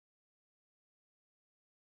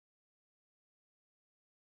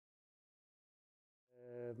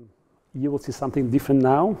You will see something different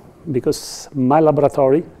now because my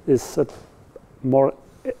laboratory is a more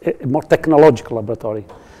technological laboratory,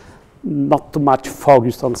 not too much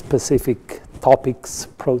focused on specific topics,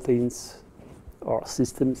 proteins or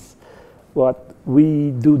systems. But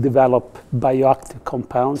we do develop bioactive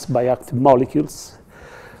compounds, bioactive molecules,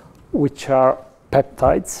 which are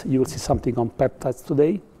peptides. You will see something on peptides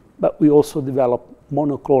today, but we also develop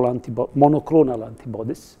monoclonal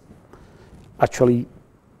antibodies, actually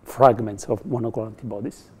fragments of monoclonal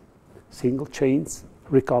antibodies, single chains,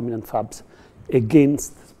 recombinant Fabs,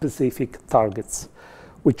 against specific targets,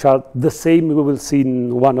 which are the same we will see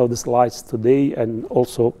in one of the slides today, and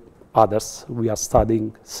also others we are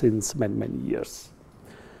studying since many, many years.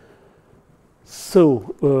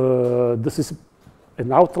 So this is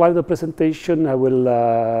an outline of the presentation. I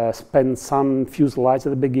will spend some few slides at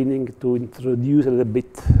the beginning to introduce a little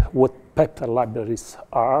bit what peptide libraries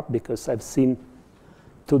are, because I've seen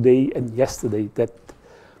today and yesterday that,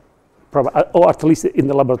 or at least in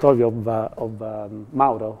the laboratory of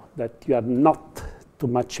Mauro, that you are not too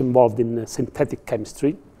much involved in synthetic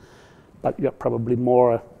chemistry, but you are probably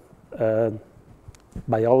more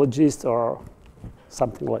biologist or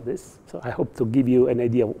something like this. So I hope to give you an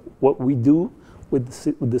idea of what we do with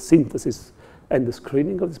the synthesis and the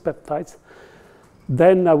screening of these peptides.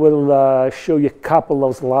 Then I will show you a couple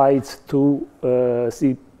of slides to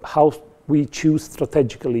see how we choose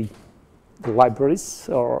strategically the libraries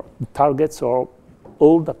or the targets or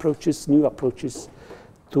old approaches, new approaches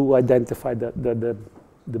to identify the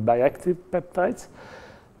bioactive peptides.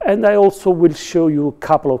 And I also will show you a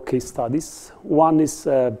couple of case studies. One is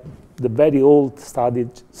the very old study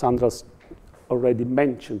Sandra's already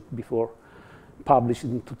mentioned before, published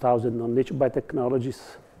in 2000 on Nature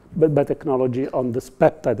Biotechnology on this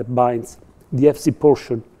peptide that binds the Fc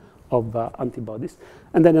portion of antibodies.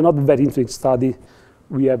 And then another very interesting study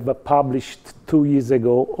we have published 2 years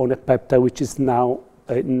ago on a peptide which is now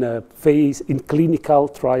in clinical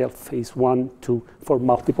trial phase 1/2 for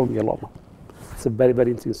multiple myeloma. It's a very,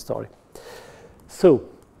 very interesting story. So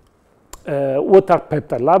what are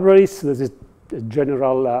peptide libraries? This is a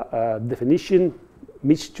general definition: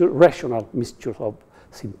 rational mixture of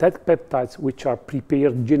synthetic peptides which are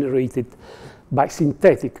prepared, generated by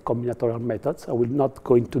synthetic combinatorial methods. I will not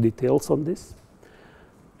go into details on this.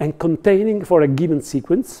 And containing for a given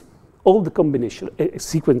sequence all the combination,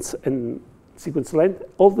 sequence and sequence length,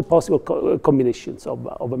 all the possible combinations of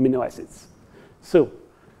amino acids. So,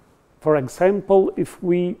 for example, if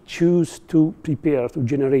we choose to prepare, to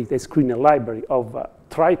generate a screening library of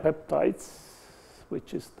tripeptides,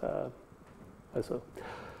 which is a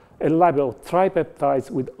library of tripeptides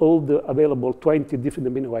with all the available 20 different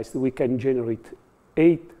amino acids, we can generate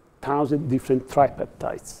 8,000 different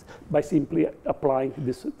tripeptides by simply applying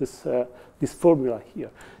this formula here,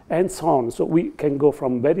 and so on. So we can go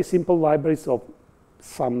from very simple libraries of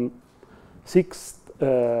some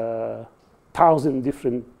 6,000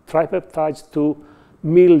 different tripeptides to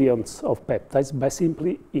millions of peptides by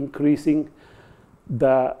simply increasing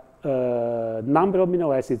the number of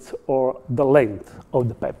amino acids or the length of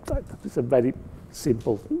the peptide. It's a very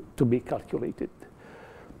simple to be calculated.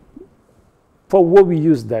 For what we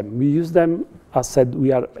use them? We use them, as said,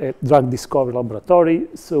 we are a drug discovery laboratory,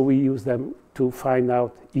 so we use them to find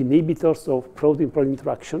out inhibitors of protein-protein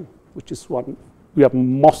interaction, which is one we are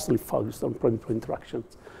mostly focused on, protein-protein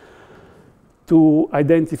interactions, to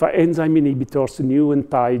identify enzyme inhibitors, new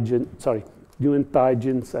antigens,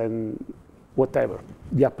 and whatever.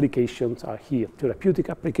 The applications are here, therapeutic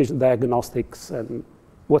applications, diagnostics, and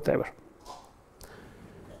whatever.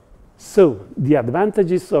 So the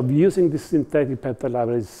advantages of using this synthetic peptide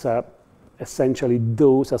libraries are essentially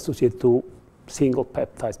those associated to single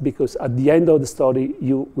peptides, because at the end of the story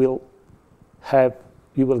you will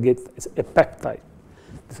get a peptide.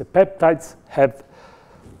 The peptides have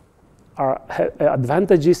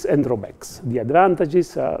advantages and drawbacks. The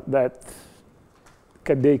advantages are that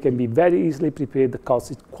they can be very easily prepared. The cost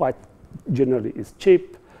is quite generally is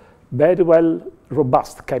cheap, very well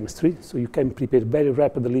robust chemistry, so you can prepare very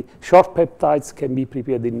rapidly. Short peptides can be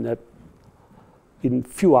prepared in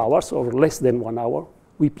few hours or less than 1 hour.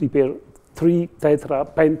 We prepare 3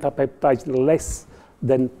 pentapeptides in less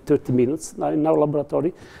than 30 minutes now in our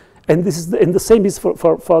laboratory, and this is the same is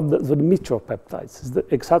for the mixture of peptides. It's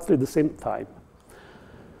exactly the same time.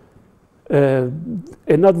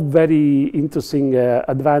 Another very interesting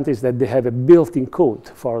advantage is that they have a built-in code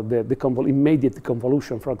for the immediate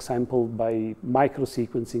convolution, for example, by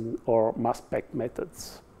microsequencing or mass spec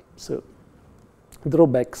methods. So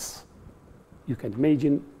drawbacks, you can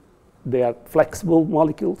imagine, they are flexible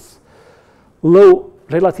molecules,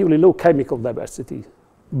 relatively low chemical diversity.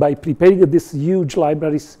 by preparing these huge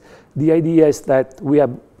libraries, the idea is that we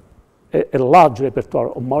have a large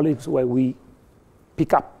repertoire of molecules where we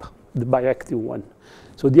pick up the bioactive one.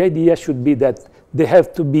 So the idea should be that they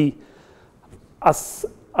have to be as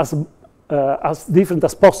different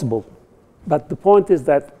as possible. But the point is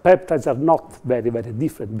that peptides are not very, very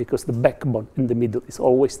different because the backbone in the middle is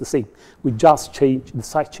always the same. We just change the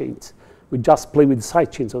side chains. We just play with the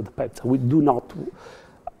side chains of the peptide. We do not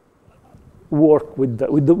work with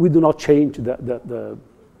we do not change the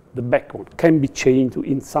backbone. Can be changed.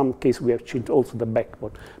 In some cases, we have changed also the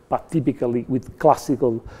backbone. But typically, with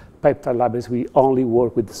classical peptide libraries, we only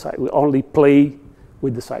work with the side. We only play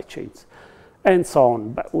with the side chains, and so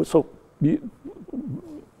on. So,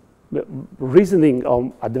 reasoning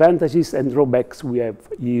on advantages and drawbacks we have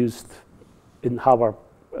used in our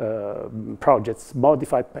projects,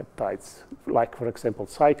 modified peptides, like, for example,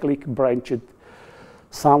 cyclic, branched,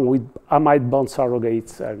 some with amide bond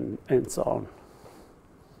surrogates, and so on.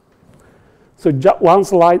 So one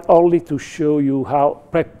slide only to show you how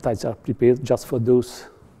peptides are prepared, just for those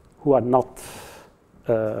who are not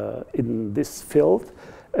in this field.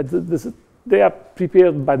 They are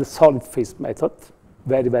prepared by the solid phase method,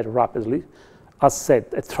 very, very rapidly. As said,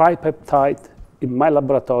 a tripeptide in my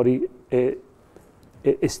laboratory, a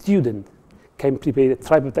student can prepare a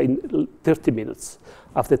tripeptide in 30 minutes.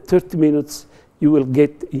 After 30 minutes, you will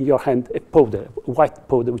get in your hand a powder, a white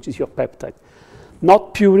powder, which is your peptide.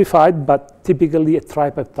 Not purified, but typically a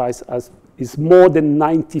tripeptide is more than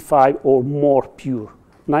 95 or more pure,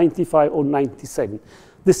 95 or 97.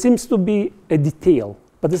 This seems to be a detail,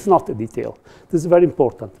 but it's not a detail. This is very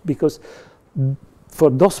important because for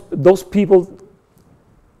those people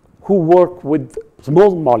who work with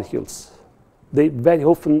small molecules, they very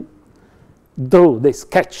often they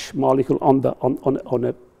sketch molecule on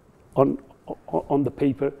the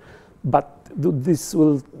paper, but this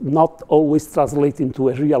will not always translate into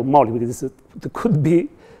a real molecule. It could be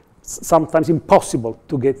sometimes impossible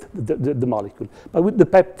to get the molecule. But with the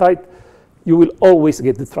peptide, you will always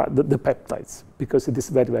get the peptides because it is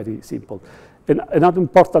very, very simple. And another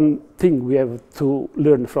important thing we have to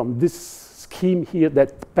learn from this scheme here,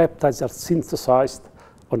 that peptides are synthesized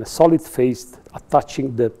on a solid phase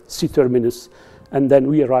attaching the C-terminus, and then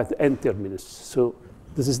we arrive at the N-terminus. So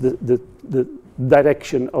this is the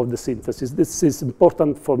direction of the synthesis. This is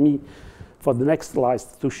important for me for the next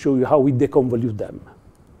slides to show you how we deconvolute them.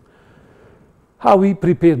 How we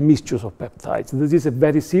prepare mixtures of peptides. This is a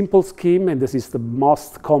very simple scheme, and this is the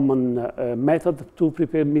most common method to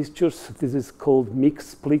prepare mixtures. This is called mix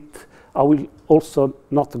split. I will also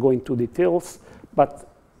not go into details, but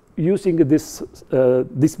using these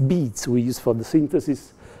beads we use for the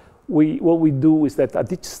synthesis, what we do is that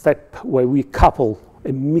at each step where we couple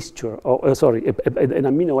a mixture, or an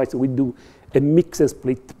amino acid, we do a mix and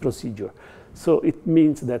split procedure. So it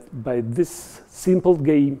means that by this simple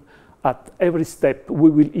game, at every step, we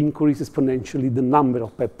will increase exponentially the number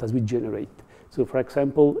of peptides we generate. So for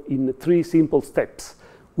example, in 3 simple steps,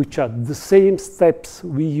 which are the same steps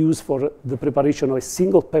we use for the preparation of a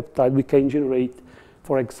single peptide, we can generate,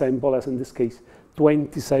 for example, as in this case,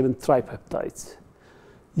 27 tripeptides.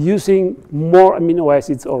 Using more amino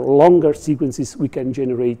acids or longer sequences, we can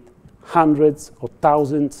generate hundreds or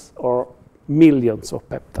thousands or millions of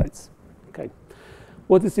peptides. Okay.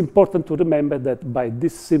 What is important to remember that by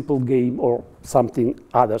this simple game or something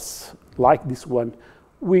others like this one,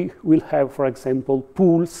 we will have, for example,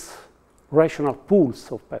 pools, rational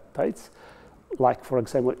pools of peptides, like, for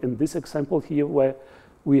example, in this example here, where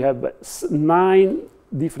we have 9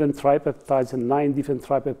 different tripeptides and 9 different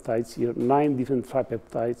tripeptides here, 9 different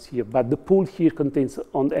tripeptides here. But the pool here contains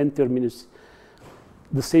on the N-terminus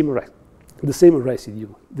the same residue.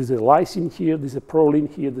 There's a lysine here, there's a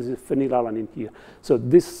proline here, there's a phenylalanine here. So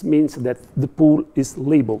this means that the pool is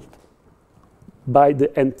labeled by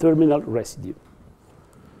the N-terminal residue.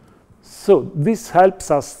 So this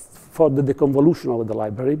helps us for the deconvolution of the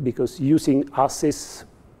library, because using assays,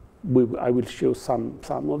 I will show some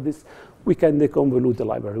of this, we can deconvolute the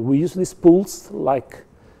library. We use these pools like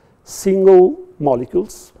single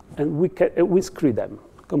molecules, and we screen them.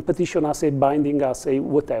 Competition assay, binding assay,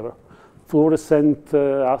 whatever. Fluorescent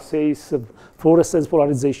assays, fluorescence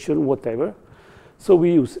polarization, whatever. So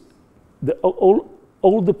we use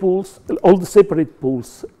all the pools, all the separate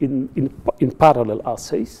pools in parallel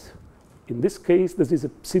assays. In this case, this is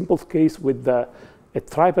a simple case with a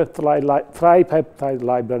tripeptide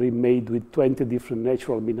library made with 20 different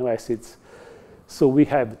natural amino acids. So we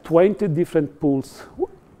have 20 different pools.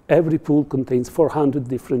 Every pool contains 400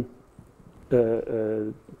 different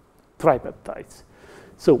tripeptides.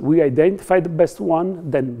 So we identify the best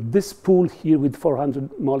one, then this pool here with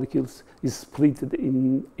 400 molecules is split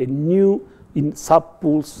in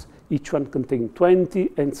sub-pools, each one containing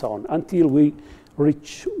 20, and so on, until we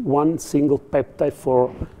reach one single peptide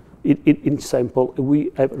for in sample.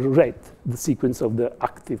 We have read the sequence of the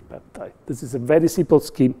active peptide. This is a very simple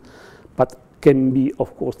scheme, but can be,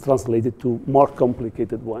 of course, translated to more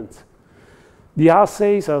complicated ones. The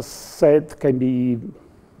assays, as said, can be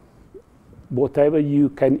whatever you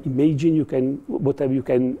can imagine, whatever you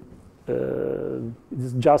can,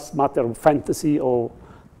 it's just matter of fantasy or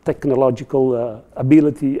technological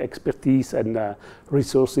ability, expertise, and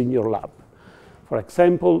resource in your lab. For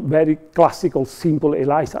example, very classical, simple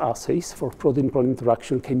ELISA assays for protein-protein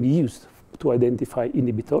interaction can be used to identify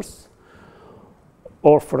inhibitors.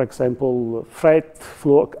 Or, for example, FRET,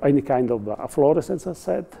 any kind of fluorescence, as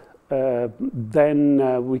said. Then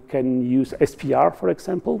we can use SPR, for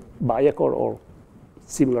example, Bioactive or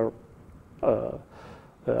similar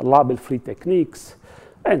label-free techniques,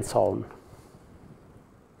 and so on.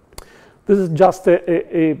 This is just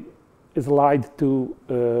a slide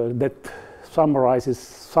that summarizes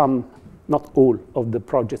some, not all, of the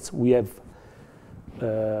projects we have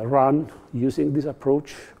run using this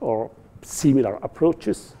approach or similar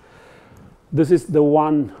approaches. This is the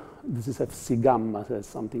one, this is Fc gamma, there's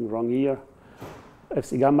something wrong here.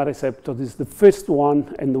 Fc gamma receptor, this is the first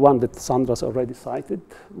one and the one that Sandra's already cited.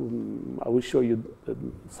 I will show you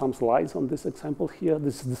some slides on this example here.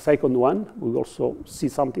 This is the second one. We'll also see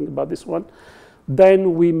something about this one.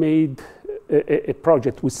 Then we made a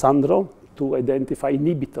project with Sandro to identify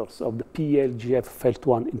inhibitors of the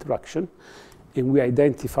PLGF-FELT1 interaction. And we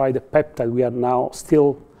identified a peptide we are now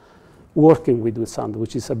still working with Sandro,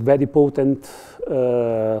 which is a very potent,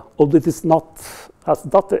 although it is not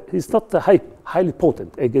highly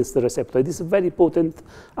potent against the receptor. It is a very potent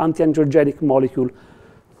anti-angiogenic molecule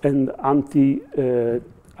and anti-tumor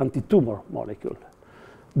molecule.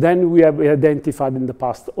 Then we have identified in the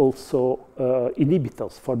past also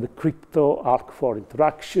inhibitors for the crypto-ARC4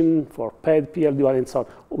 interaction, for PED, PLD1, and so on.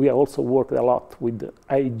 We have also worked a lot with the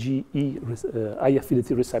IgE, high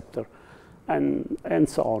affinity receptor, and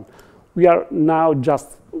so on. We are now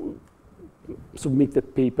just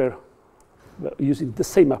submitted paper using the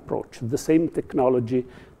same approach, the same technology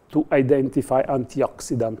to identify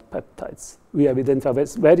antioxidant peptides. We have identified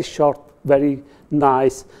very short, very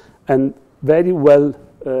nice, and very well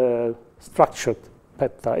structured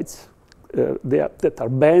peptides that are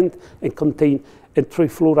bound and contain a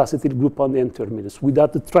trifluoroacetyl group on the N-terminus.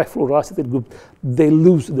 Without the trifluoroacetyl group, they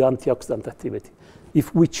lose the antioxidant activity.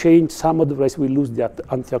 If we change some of the rest, we lose the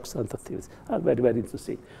antioxidant activity. Very, very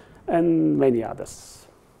interesting. And many others.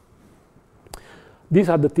 These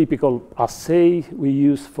are the typical assays we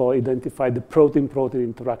use for identify the protein-protein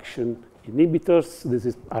interaction inhibitors. This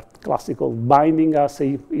is our classical binding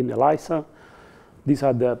assay in ELISA. These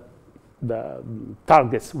are the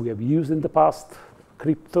targets we have used in the past: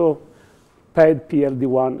 crypto, PED,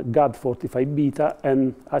 PLD1, GAD45 beta,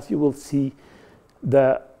 and as you will see,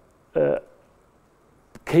 the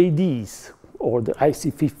KDs or the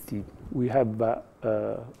IC50 we have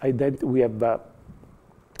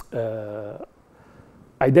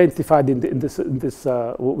identified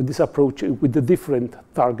with this approach with the different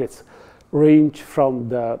targets range from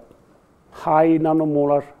the high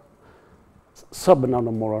nanomolar,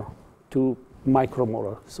 sub-nanomolar to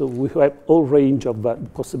micromolar. So we have all range of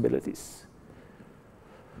possibilities.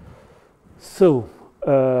 So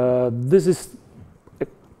this is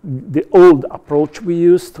the old approach we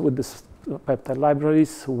used with the peptide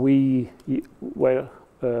libraries. We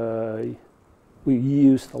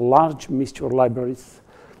used large mixture libraries,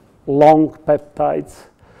 long peptides.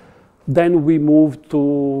 Then we moved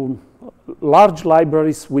to large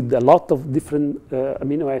libraries with a lot of different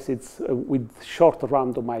amino acids with short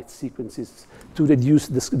randomized sequences to reduce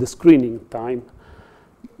the screening time.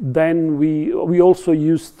 Then we also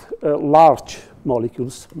used large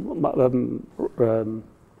molecules,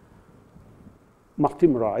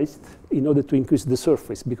 multimerized, in order to increase the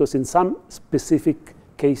surface, because in some specific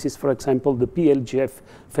cases, for example, the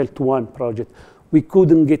PLGF-FELT1 project, we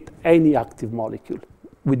couldn't get any active molecule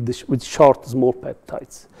with short, small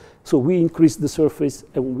peptides. So we increased the surface,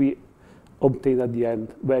 and we obtained at the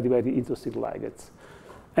end very, very interesting ligands.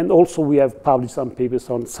 And also we have published some papers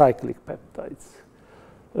on cyclic peptides.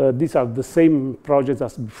 These are the same projects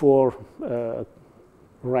as before,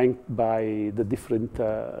 ranked by the different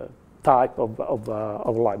type of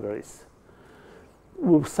libraries.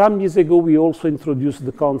 Some years ago, we also introduced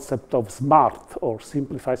the concept of SMART, or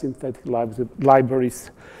Simplified Synthetic Libraries,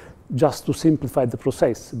 just to simplify the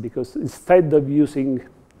process, because instead of using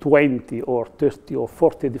 20 or 30 or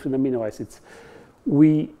 40 different amino acids,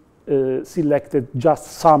 we selected just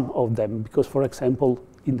some of them because, for example,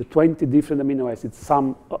 in the 20 different amino acids,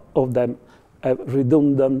 some of them have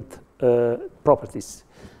redundant properties.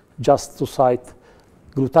 Just to cite,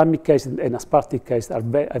 glutamic acid and aspartic acid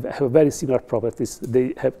have very similar properties.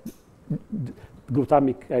 They have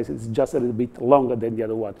glutamic acid is just a little bit longer than the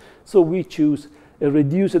other one. So we choose a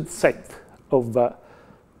reduced set of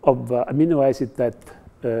amino acids that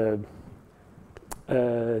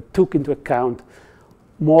took into account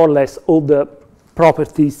more or less all the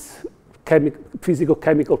properties,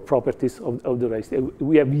 physical-chemical properties of the race.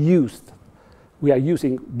 We are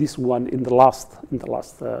using this one in the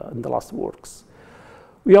last works.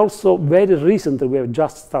 We also, very recently, we have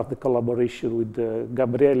just started collaboration with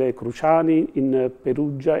Gabriele Cruciani in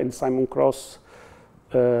Perugia and Simon Cross,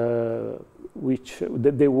 which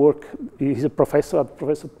they work, he's a professor at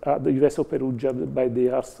the University of Perugia, but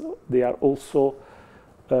they are also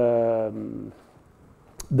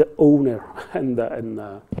the owner and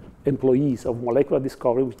employees of Molecular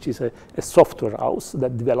Discovery, which is a software house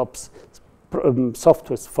that develops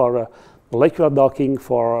softwares for molecular docking,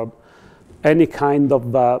 for any kind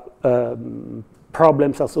of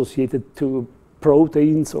problems associated to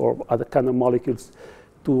proteins or other kind of molecules,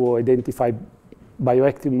 to identify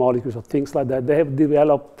bioactive molecules or things like that. They have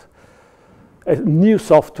developed a new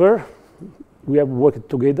software. We have worked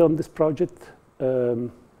together on this project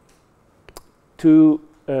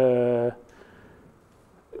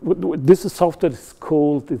this software is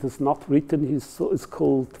called, it is not written, it's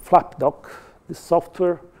called FlapDoc. This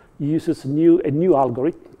software uses a new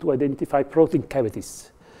algorithm to identify protein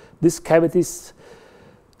cavities. These cavities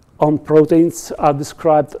on proteins are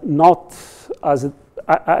described not as,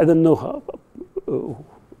 I don't know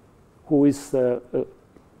who is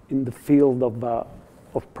in the field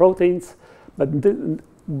of proteins, but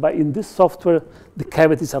in this software, the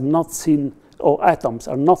cavities are not seen, or atoms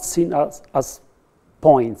are not seen as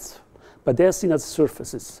points, but they are seen as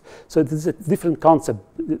surfaces. So it is a different concept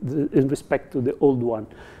in respect to the old one.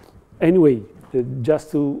 Anyway,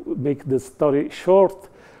 just to make the story short,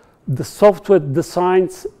 the software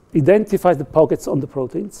identifies the pockets on the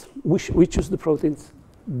proteins. We choose the proteins.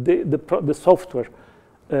 The software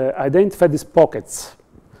identifies these pockets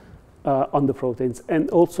on the proteins, and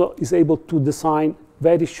also is able to design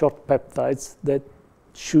very short peptides that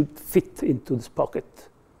should fit into this pocket.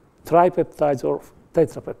 Tripeptides or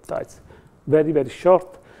tetrapeptides, very, very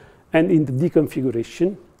short, and in the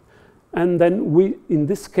deconfiguration. And then in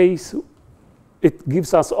this case, it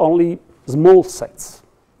gives us only small sets.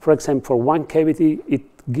 For example, for one cavity, it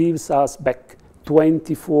gives us back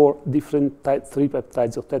 24 different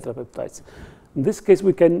tripeptides or tetrapeptides. In this case,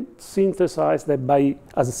 we can synthesize that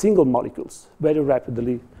as single molecules very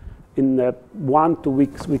rapidly. In 1 to 2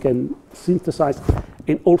 weeks, we can synthesize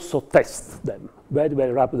and also test them very,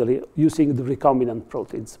 very rapidly using the recombinant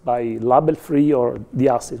proteins by label-free or the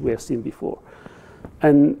assays we have seen before.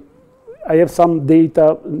 And I have some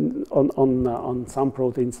data on some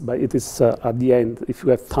proteins, but it is at the end. If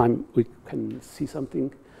you have time, we can see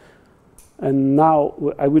something. And now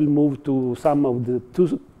I will move to some of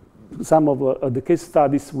the case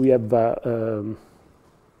studies we have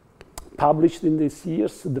published in these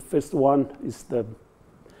years. The first one is the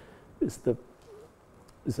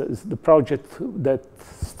project that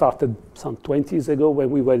started some 20 years ago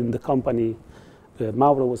when we were in the company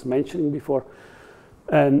Mauro was mentioning before.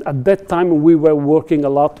 And at that time, we were working a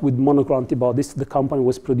lot with monoclonal antibodies. The company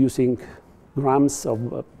was producing grams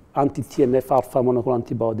of anti-TNF alpha monoclonal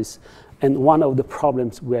antibodies. And one of the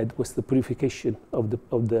problems we had was the purification of the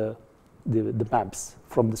MABs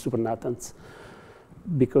from the supernatants.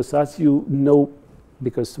 Because as you know,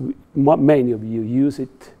 because many of you use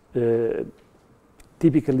it,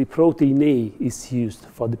 typically protein A is used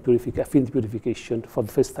for the affinity purification, for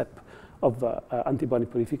the first step of antibody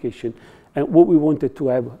purification. And what we wanted to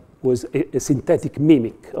have was a synthetic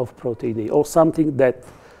mimic of protein A, or something that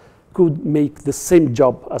could make the same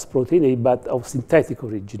job as protein A, but of synthetic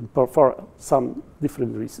origin for some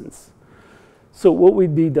different reasons. So what we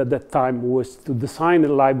did at that time was to design a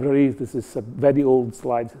library. This is a very old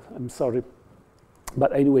slide, I'm sorry.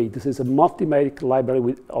 But anyway, this is a multimeric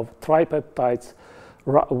library of tripeptides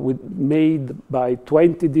made by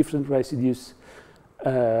 20 different residues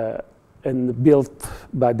and built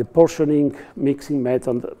by the portioning mixing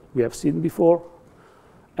method that we have seen before.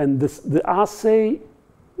 And the assay,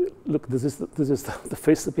 look, this is the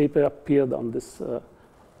first paper appeared on this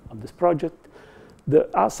project. The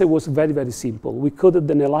assay was very, very simple. We coated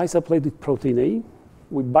an ELISA plate with protein A.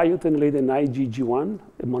 We biotinylated an IgG1,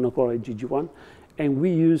 a monoclonal IgG1, and we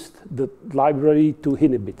used the library to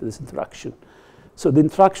inhibit this interaction. So the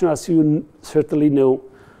interaction, as you certainly know,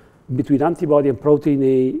 between antibody and protein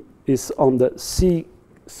A is on the C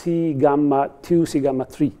gamma 2, C gamma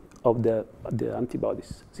 3 of the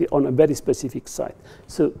antibodies, see, on a very specific site.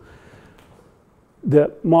 So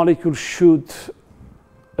the molecule should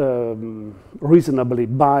reasonably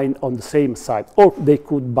bind on the same site, or they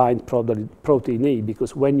could bind protein A,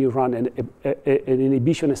 because when you run an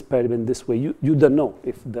inhibition experiment this way, you don't know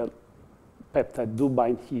if the peptide do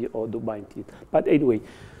bind here or do bind here. But anyway,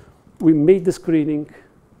 we made the screening.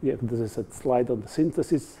 Yeah, this is a slide on the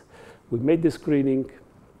synthesis. We made the screening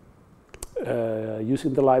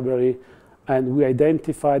using the library, and we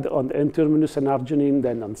identified on the N-terminus and arginine,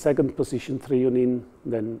 then on second position threonine,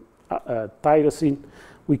 then tyrosine.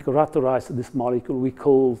 We characterized this molecule we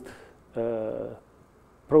called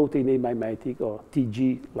protein A mimetic, or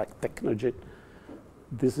TG, like Technogen.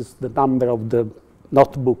 This is the number of the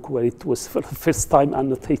notebook where it was for the first time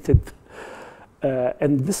annotated.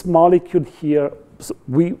 And this molecule here, so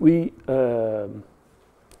we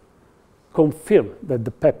confirmed that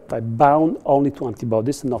the peptide bound only to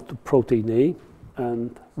antibodies, not to protein A.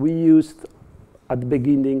 And we used, at the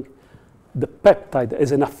beginning, the peptide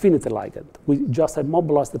as an affinity ligand. We just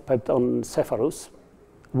immobilized the peptide on Cephalus.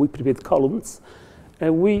 We prepared columns,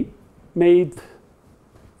 and we made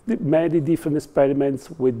many different experiments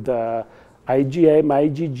with IgM,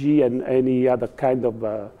 IgG, and any other kind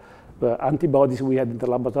of antibodies we had in the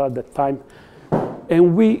laboratory at that time.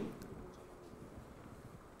 And we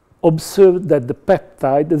observed that the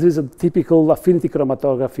peptide, this is a typical affinity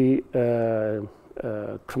chromatography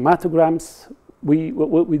chromatograms.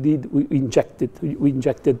 What we did, we injected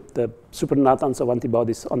the supernatants of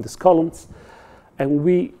antibodies on these columns, and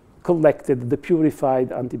we collected the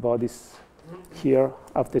purified antibodies here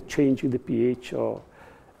after changing the pH.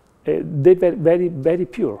 They were very, very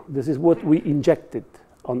pure. This is what we injected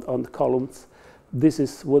on the columns. This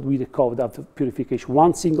is what we recovered after purification,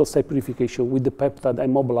 one single step purification with the peptide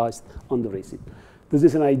immobilized on the resin. This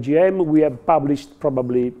is an IgM. We have published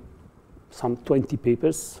probably some 20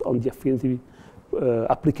 papers on the affinity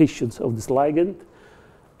applications of this ligand.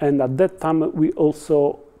 And at that time, we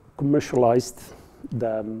also commercialized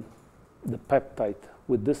the peptide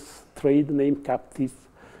with this trade name, Captive.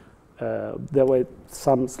 There were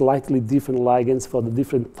some slightly different ligands for the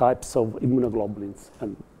different types of immunoglobulins.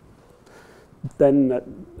 And then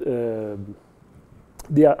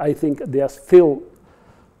I think they are still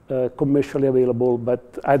commercially available,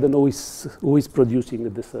 but I don't know who is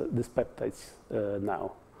producing these peptides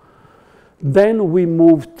now. Then we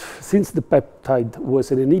moved, since the peptide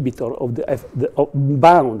was an inhibitor of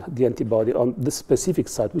bound the antibody on the specific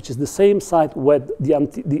site, which is the same site where the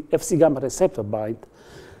Fc gamma receptor bind,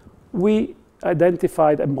 we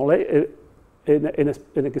identified an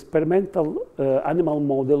experimental animal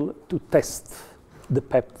model to test the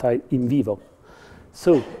peptide in vivo.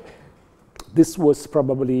 So this was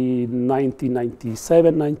probably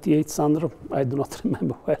 1997, 98, Sandro, I do not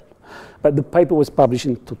remember well. But the paper was published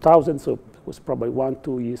in 2000, so it was probably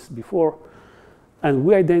 1-2 years before. And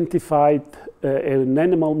we identified an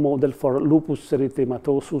animal model for lupus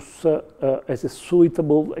erythematosus as a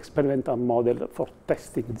suitable experimental model for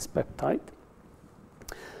testing this peptide.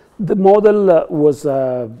 The model is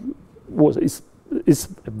a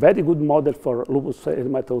very good model for lupus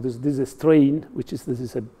erythematosus. This is a strain, this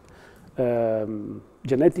is a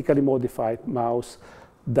genetically modified mouse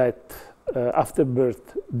that after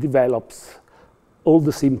birth develops all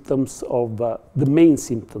the symptoms of the main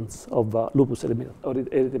symptoms of lupus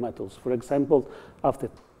erythematosus. For example, after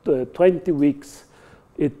 20 weeks,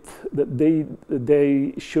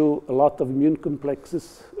 they show a lot of immune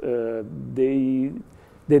complexes. They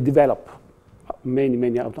develop many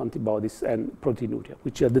autoantibodies and proteinuria,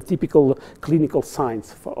 which are the typical clinical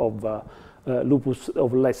signs of lupus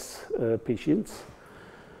of less patients.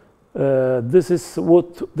 This is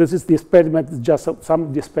the experiment, just some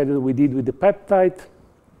of the experiments we did with the peptide.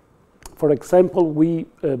 For example, we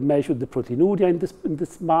measured the proteinuria in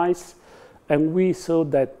this mice, and we saw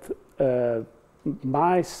that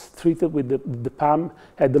mice treated with the PAM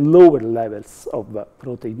had the lower levels of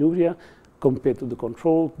proteinuria compared to the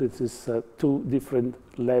control. This is two different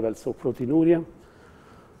levels of proteinuria.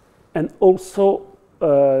 And also,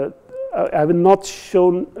 I have not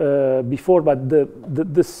shown before, but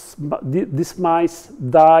this mice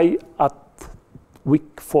die at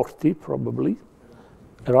week 40, probably,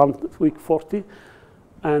 around week 40.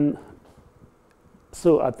 And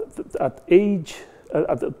so after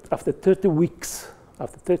 30 weeks,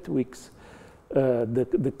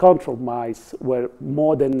 the control mice were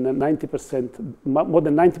more than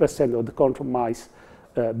 90% of the control mice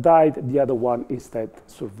died. The other one instead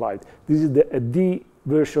survived. This is the D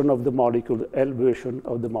version of the molecule, the L version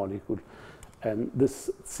of the molecule. And this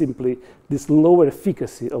lower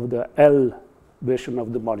efficacy of the L version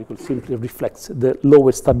of the molecule simply reflects the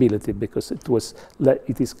lower stability because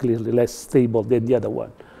it is clearly less stable than the other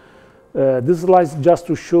one. This slide is just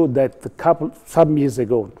to show that some years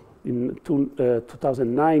ago, in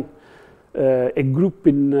 2009, a group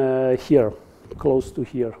in here, close to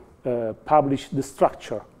here, published the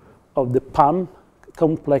structure of the PAM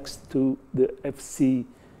complex to the Fc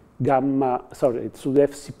gamma, sorry, to the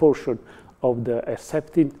Fc portion of the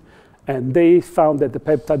herceptin, and they found that the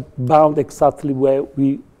peptide bound exactly where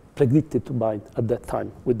we predicted to bind at that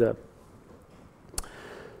time with the.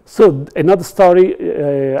 So another story,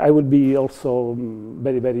 I will be also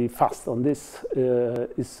very, very fast on this,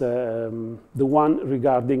 is the one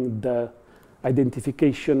regarding the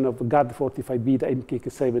identification of GAD45 beta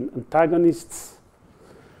MKK7 antagonists.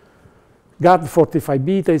 GAD45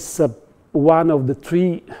 beta is one of the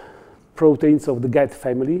 3 proteins of the GAD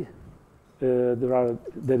family.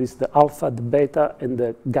 There is the alpha, the beta, and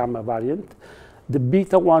the gamma variant. The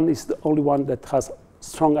beta one is the only one that has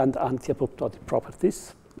strong anti-apoptotic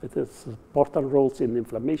properties. It has important roles in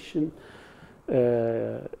inflammation,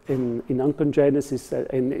 in oncogenesis,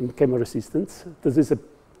 and in chemoresistance. This is a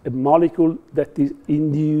molecule that is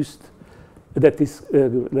induced,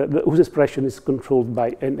 whose expression is controlled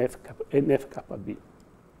by NF-kappa B.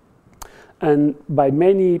 And by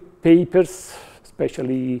many papers,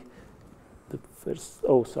 especially the first,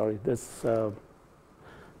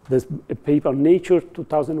 there's a paper on Nature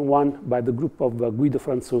 2001 by the group of Guido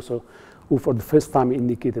Franzoso, who for the first time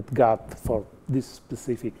indicated GAD for these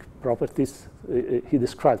specific properties. He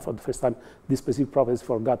described for the first time these specific properties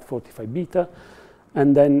for GAD45 beta.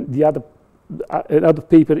 And then another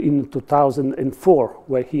paper in 2004,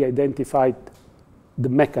 where he identified the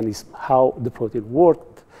mechanism, how the protein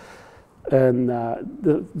worked. And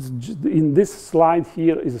in this slide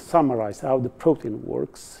here is summarized how the protein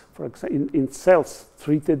works. For example, in cells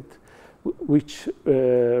treated which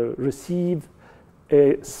receive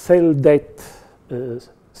a cell death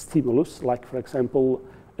stimulus, like for example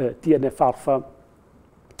TNF-alpha,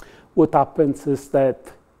 what happens is that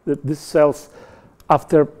these cells,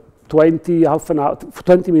 after 20 minutes,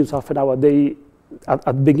 half an hour, at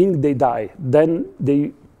the beginning they die. Then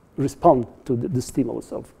they respond to the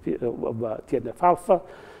stimulus of TNF-alpha,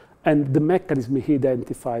 and the mechanism he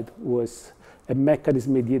identified was a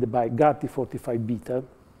mechanism mediated by GAD45 beta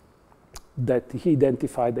that he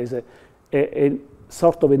identified as a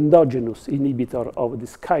sort of endogenous inhibitor of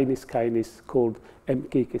this kinase called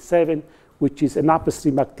MKK7, which is an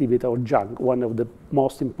upstream activator or JANG, one of the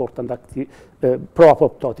most important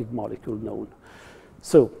pro-apoptotic molecules known.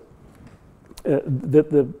 So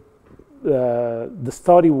the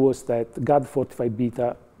story was that GAD45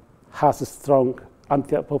 beta has a strong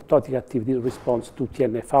anti-apoptotic activity in response to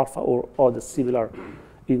TNF-alpha or other similar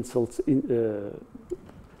insults in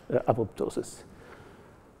apoptosis.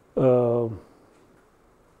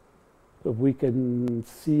 We can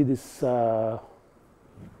see this, but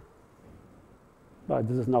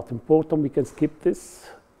this is not important, we can skip this.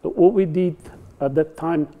 What we did at that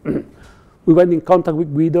time, we went in contact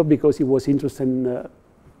with Guido because he was interested in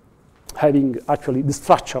having actually the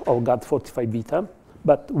structure of GAD45 beta,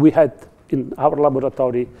 but we had in our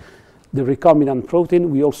laboratory the recombinant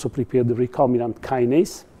protein. We also prepared the recombinant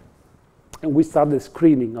kinase, and we started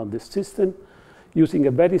screening on this system using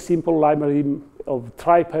a very simple library of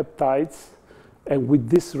tripeptides, and with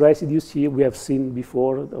these residues here we have seen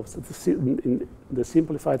before in the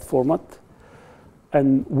simplified format.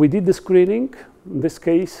 And we did the screening. In this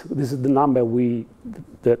case, this is the number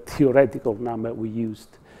the theoretical number we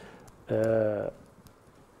used. So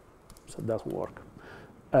it doesn't work.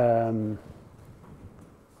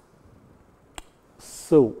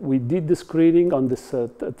 So we did the screening on this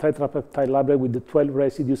tetrapeptide library with the 12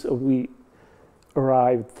 residues, and we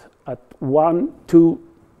arrived at 2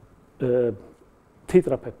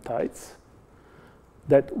 tetrapeptides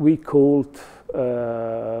that we called,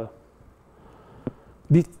 I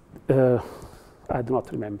do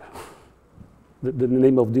not remember the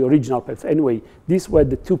name of the original peptide. Anyway, these were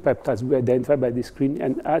the 2 peptides we identified by the screen,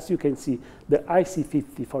 and as you can see, the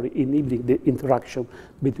IC50 for inhibiting the interaction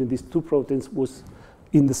between these 2 proteins was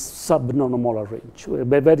in the sub-nanomolar range, a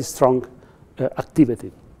very strong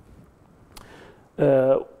activity.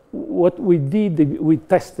 What we did, we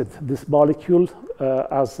tested this molecule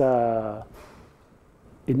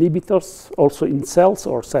inhibitors, also in cells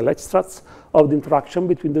or cell extracts, of the interaction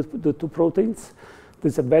between the two proteins.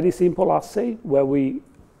 This is a very simple assay where we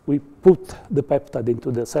put the peptide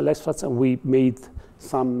into the cell extracts and we made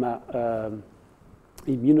some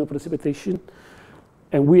immunoprecipitation.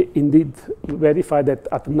 And we indeed verified that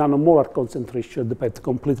at nanomolar concentration, the peptide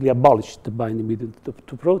completely abolished the binding between the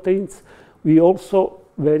two proteins. We also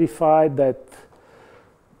verified that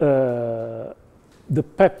the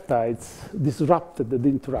peptides disrupted the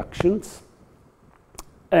interactions.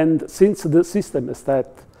 And since the system is that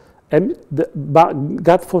the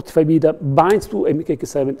GAD45 beta binds to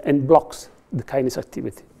MKK7 and blocks the kinase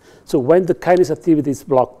activity. So when the kinase activity is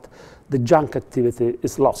blocked, the junk activity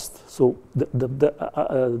is lost. So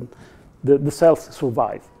the cells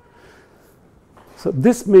survive. So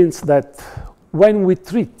this means that when we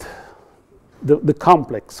treat the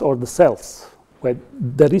complex or the cells where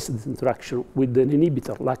there is this interaction with an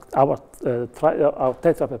inhibitor like our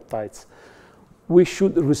tetrapeptides, we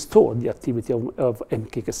should restore the activity of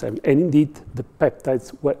MKK7. And indeed, the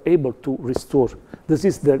peptides were able to restore. This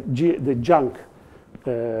is the junk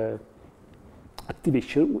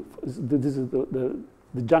activation. This is the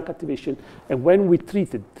junk activation. And when we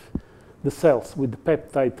treated the cells with the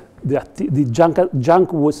peptide, the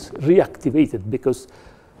junk was reactivated because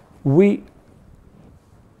we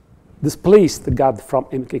displaced the GAD from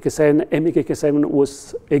MKK7. MKK7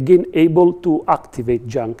 was again able to activate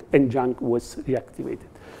junk, and junk was reactivated.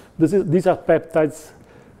 These are peptides.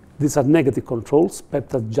 These are negative controls.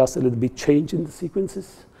 Peptides just a little bit change in the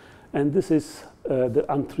sequences, and this is the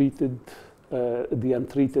untreated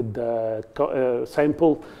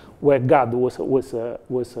sample where GAD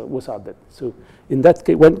was added. So in that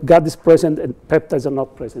case, when GAD is present and peptides are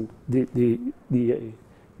not present, the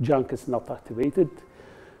junk is not activated.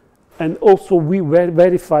 And also, we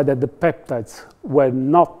verified that the peptides were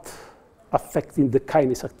not affecting the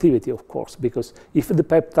kinase activity, of course, because if the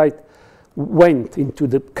peptide went into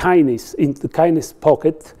the kinase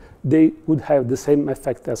pocket, they would have the same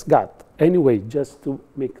effect as GAD. Anyway, just to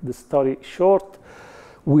make the story short,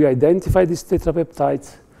 we identified these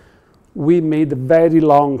tetrapeptides. We made a very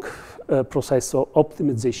long process of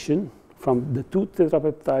optimization from the two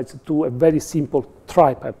tetrapeptides to a very simple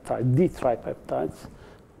tripeptide, D-tripeptides,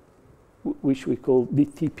 which we call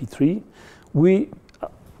DTP3. We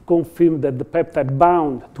confirmed that the peptide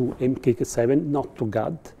bound to MKK7, not to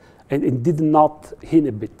GAD, and it did not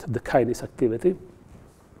inhibit the kinase activity.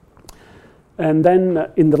 And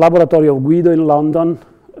then in the laboratory of Guido in London,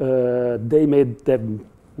 they made them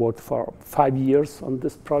work for 5 years on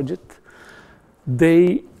this project.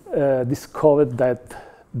 They discovered that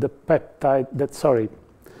the peptide,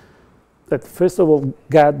 that first of all,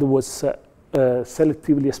 GAD was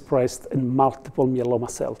selectively expressed in multiple myeloma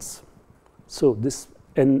cells. So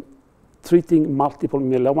and treating multiple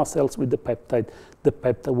myeloma cells with the peptide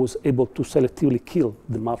was able to selectively kill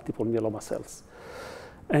the multiple myeloma cells.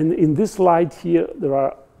 And in this slide here, there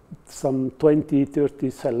are some 20, 30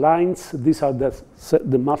 cell lines. These are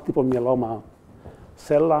the multiple myeloma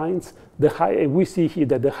cell lines. We see here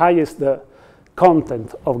that the highest the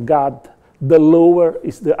content of GAD, the lower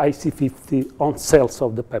is the IC50 on cells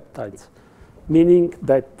of the peptides, meaning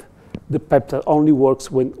that the peptide only works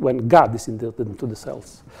when GAD is inserted into the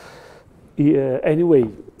cells. Anyway,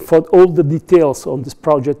 for all the details on this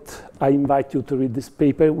project, I invite you to read this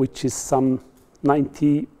paper, which is some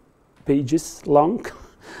 90 pages long,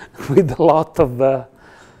 with a lot of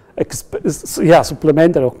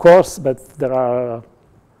supplementary, of course, but there are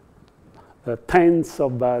tens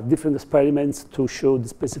of different experiments to show the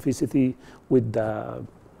specificity with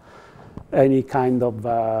any kind of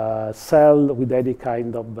cell, with any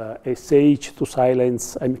kind of SH to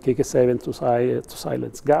silence MKK7 to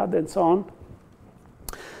silence GAD, and so on.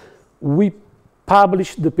 We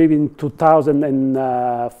published the paper in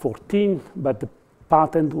 2014, but the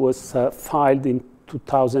patent was filed in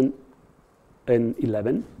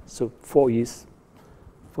 2011, so 4 years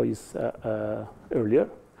earlier.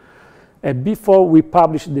 And before we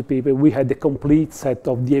published the paper, we had a complete set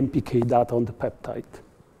of DMPK data on the peptide,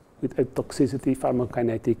 with a toxicity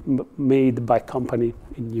pharmacokinetic made by company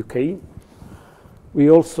in UK. We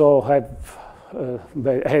also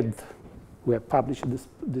we have published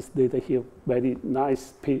this data here, very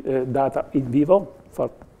nice data in vivo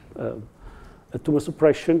for tumor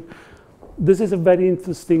suppression. This is a very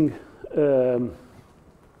interesting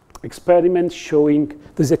experiment showing,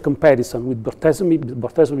 this is a comparison with bortezomib.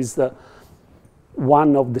 Bortezomib is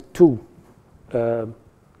one of the two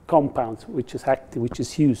compounds which is active, which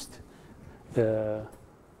is used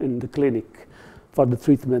in the clinic for the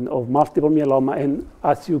treatment of multiple myeloma. And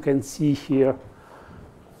as you can see here,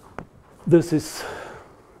 this is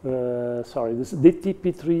sorry, this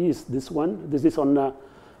DTP3 is this one. This is on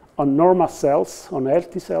normal cells, on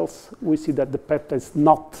healthy cells. We see that the peptide is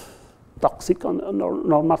not toxic on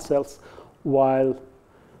normal cells, while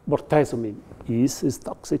bortezomib is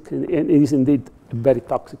toxic, and it is indeed a very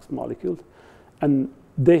toxic molecule. And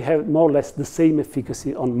they have more or less the same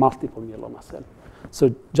efficacy on multiple myeloma cells.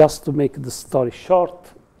 So just to make the story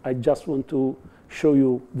short, I just want to show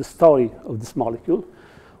you the story of this molecule.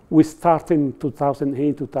 We started in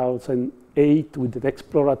 2008 with an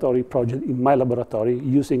exploratory project in my laboratory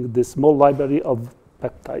using this small library of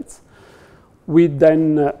peptides. We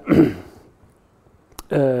then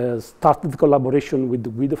started collaboration with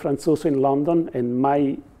Guido Franzoso in London, and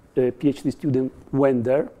my PhD student went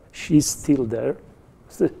there. She's still there.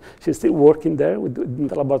 She's still working there in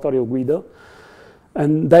the laboratory of Guido.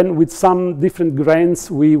 And then with some different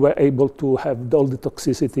grants, we were able to have all the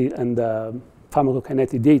toxicity and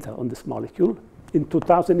pharmacokinetic data on this molecule. In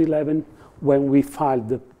 2011, when we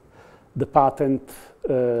filed the patent,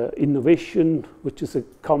 Innovation, which is a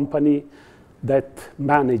company that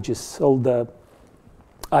manages all the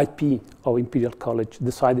IP of Imperial College,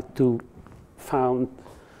 decided to found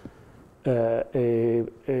a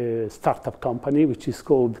startup company, which is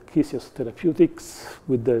called Kisios Therapeutics,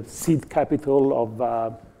 with the seed capital of,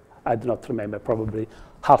 I do not remember, probably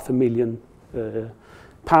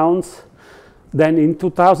 £500,000. Then in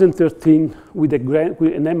 2013, with an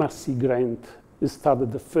MRC grant, we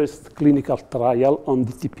started the first clinical trial on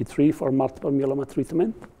DTP3 for multiple myeloma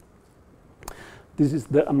treatment. This is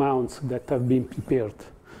the amounts that have been prepared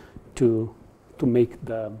to make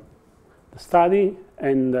the study.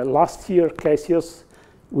 And last year, Kisios,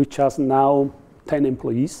 which has now 10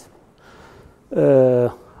 employees,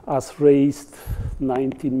 has raised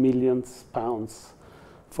 19 million pounds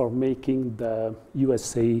for making the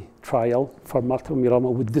USA trial for multiple myeloma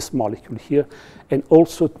with this molecule here, and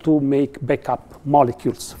also to make backup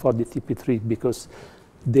molecules for the DTP3, because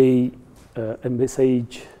they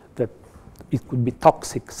envisage that it could be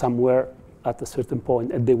toxic somewhere at a certain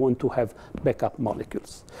point, and they want to have backup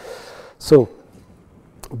molecules. So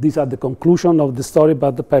these are the conclusion of the story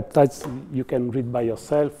about the peptides. You can read by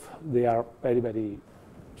yourself. They are very, very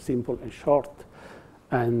simple and short.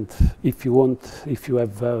 And if you want, if you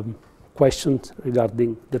have questions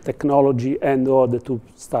regarding the technology and or the two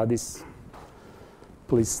studies,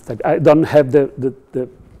 please. I don't have to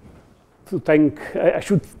thank. I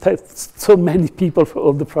should thank so many people for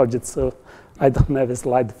all the projects, so I don't have a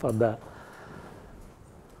slide for that.